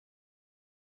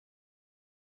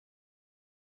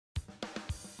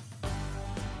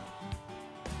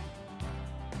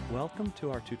Welcome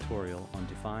to our tutorial on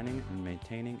defining and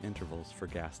maintaining intervals for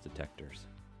gas detectors.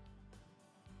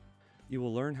 You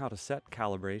will learn how to set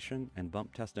calibration and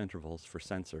bump test intervals for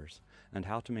sensors and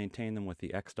how to maintain them with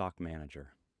the XDoc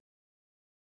Manager.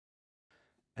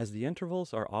 As the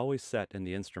intervals are always set in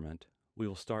the instrument, we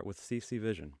will start with CC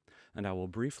Vision, and I will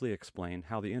briefly explain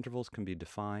how the intervals can be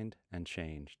defined and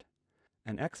changed.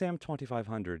 An XAM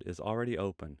 2500 is already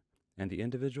open, and the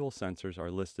individual sensors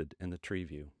are listed in the tree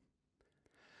view.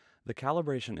 The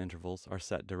calibration intervals are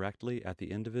set directly at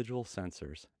the individual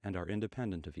sensors and are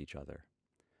independent of each other.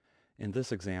 In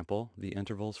this example, the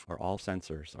intervals for all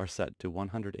sensors are set to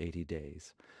 180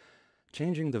 days.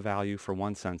 Changing the value for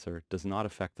one sensor does not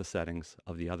affect the settings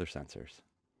of the other sensors.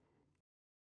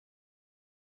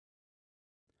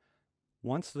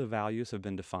 Once the values have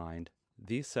been defined,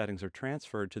 these settings are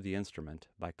transferred to the instrument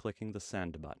by clicking the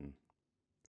Send button.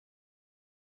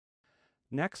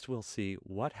 Next, we'll see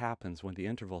what happens when the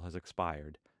interval has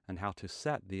expired and how to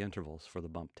set the intervals for the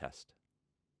bump test.